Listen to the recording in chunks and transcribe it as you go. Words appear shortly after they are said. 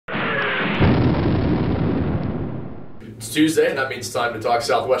It's Tuesday, and that means it's time to talk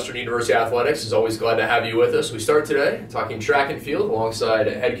Southwestern University athletics. As always, glad to have you with us. We start today talking track and field alongside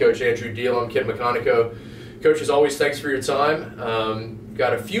head coach Andrew Diehl. I'm Kid McConnico. Coach, as always, thanks for your time.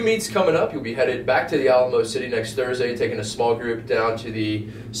 Got a few meets coming up. You'll be headed back to the Alamo City next Thursday, taking a small group down to the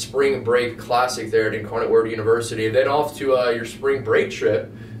Spring Break Classic there at Incarnate Word University, and then off to your spring break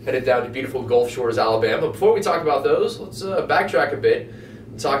trip, headed down to beautiful Gulf Shores, Alabama. Before we talk about those, let's backtrack a bit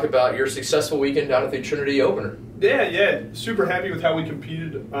and talk about your successful weekend down at the Trinity Opener. Yeah, super happy with how we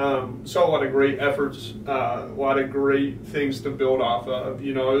competed. Saw a lot of great efforts, a lot of great things to build off of.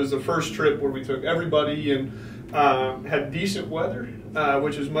 You know, it was the first trip where we took everybody and had decent weather,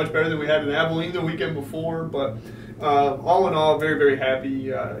 which is much better than we had in Abilene the weekend before. But all in all, very, very happy.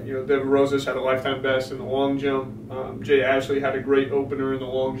 Devin Rosas had a lifetime best in the long jump. Jay Ashley had a great opener in the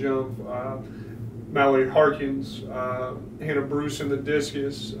long jump. Mallory Harkins, Hannah Bruce in the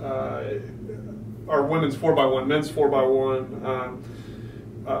discus. Our women's 4x1, men's 4x1,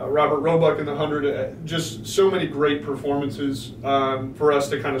 Robert Roebuck in the 100, just so many great performances for us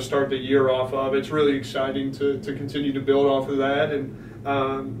to kind of start the year off of. It's really exciting to continue to build off of that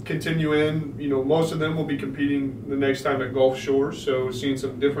and continue in. You know, most of them will be competing the next time at Gulf Shores, so seeing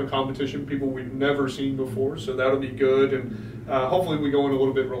some different competition, people we've never seen before, so that'll be good. And hopefully we go in a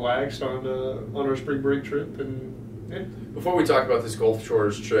little bit relaxed on our spring break trip. And yeah. Before we talk about this Gulf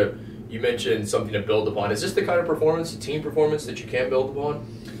Shores trip, you mentioned something to build upon. Is this the kind of performance, team performance, that you can build upon?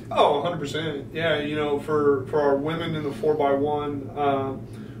 Oh, 100%. Yeah, you know, for our women in the 4x1,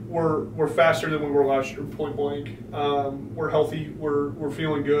 we're faster than we were last year, point blank. We're healthy, we're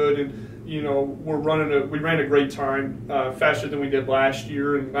feeling good, and you know, we ran a great time, faster than we did last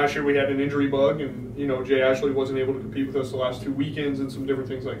year. And last year we had an injury bug, and you know, Jay Ashley wasn't able to compete with us the last 2 weekends and some different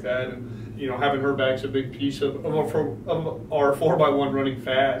things like that. And you know, having her back's a big piece of our 4x1 running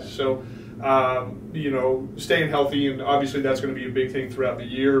fast. So, you know, staying healthy, and obviously that's going to be a big thing throughout the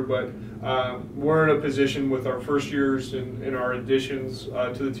year. But we're in a position with our first years and our additions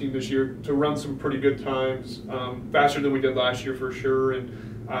to the team this year to run some pretty good times, faster than we did last year for sure.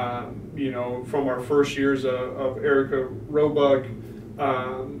 And, you know, from our first years of Erica Roebuck,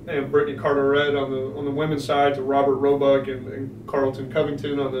 and Brittany Carteret on the women's side, to Robert Roebuck and Carlton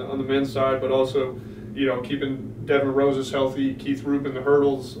Covington on the men's side, but also, you know, keeping Devin Rosas healthy, Keith Roop in the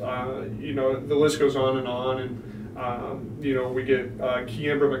hurdles, you know, the list goes on. And you know, we get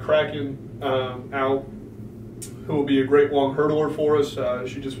Kiambra McCracken out, who will be a great long hurdler for us.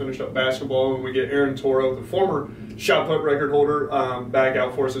 She just finished up basketball. And we get Erin Toro, the former shot put record holder, back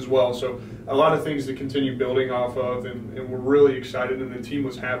out for us as well. So a lot of things to continue building off of, and we're really excited, and the team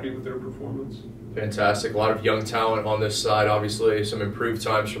was happy with their performance. Fantastic. A lot of young talent on this side. Obviously, some improved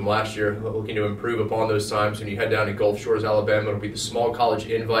times from last year. Looking to improve upon those times when you head down to Gulf Shores, Alabama. It'll be the Small College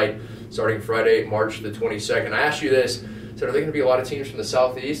Invite starting Friday, March the 22nd. I asked you this. So are there going to be a lot of teams from the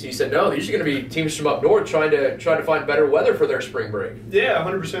Southeast? You said no. These are going to be teams from up north trying to find better weather for their spring break. Yeah,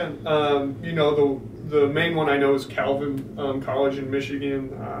 100%. You know, the main one I know is Calvin College in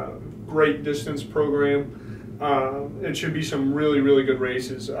Michigan. Great distance program. It should be some really, really good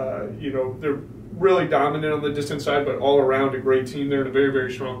races. You know, they're really dominant on the distance side, but all around a great team. They're in a very,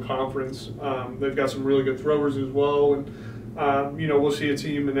 very strong conference. They've got some really good throwers as well. And you know, we'll see a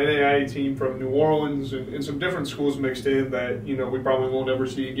team, an NAIA team from New Orleans and some different schools mixed in that, you know, we probably won't ever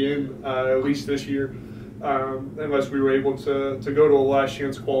see again, at least this year, unless we were able to go to a last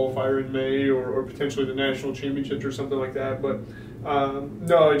chance qualifier in May or potentially the national championships or something like that. But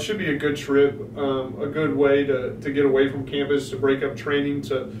no, it should be a good trip, a good way to get away from campus, to break up training,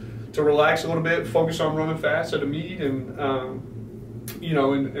 to relax a little bit, focus on running fast at a meet, and you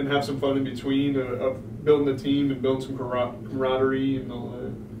know, and have some fun in between of building the team and building some camaraderie and all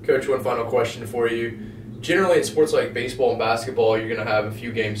that. Coach, one final question for you. Generally in sports like baseball and basketball, you're going to have a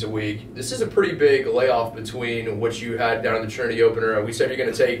few games a week. This is a pretty big layoff between what you had down in the Trinity Opener. We said you're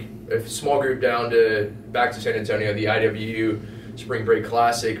going to take a small group back to San Antonio, the IWU Spring Break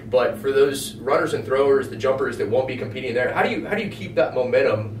Classic. But for those runners and throwers, the jumpers that won't be competing there, how do you keep that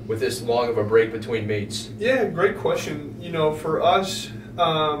momentum with this long of a break between meets? Yeah, great question. You know, for us,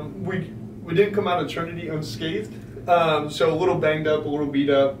 we didn't come out of Trinity unscathed, so a little banged up, a little beat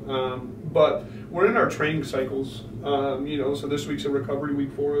up, but we're in our training cycles. You know, so this week's a recovery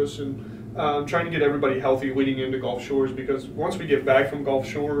week for us, and trying to get everybody healthy leading into Gulf Shores, because once we get back from Gulf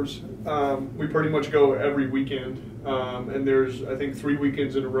Shores, we pretty much go every weekend, and there's, I think, 3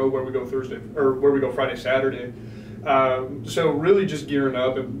 weekends in a row where we go Friday, Saturday. So really just gearing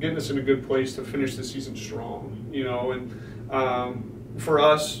up and getting us in a good place to finish the season strong, you know. And for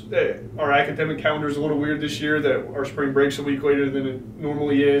us, our academic calendar is a little weird this year, that our spring break's a week later than it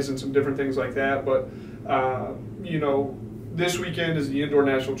normally is, and some different things like that. But, this weekend is the Indoor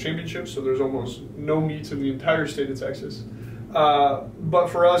National Championship, so there's almost no meets in the entire state of Texas. But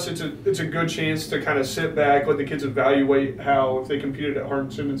for us, it's a good chance to kind of sit back, let the kids evaluate how, if they competed at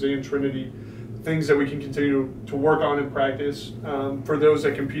Hardin-Simmons and Trinity, things that we can continue to work on in practice. For those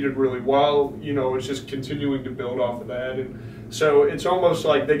that competed really well, it's just continuing to build off of that. And so it's almost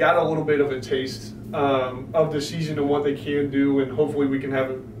like they got a little bit of a taste of the season and what they can do, and hopefully we can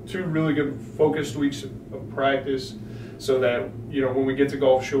have 2 really good focused weeks of practice, so that when we get to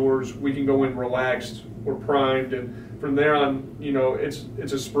Gulf Shores, we can go in relaxed, we're primed, and from there on,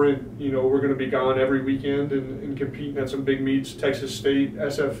 it's a sprint. We're going to be gone every weekend and competing at some big meets: Texas State,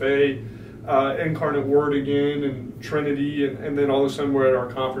 SFA, Incarnate Word again, and Trinity, and then all of a sudden we're at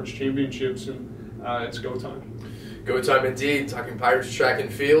our conference championships, and it's go time. Go time indeed. Talking Pirates track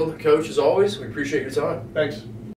and field. Coach, as always, we appreciate your time. Thanks.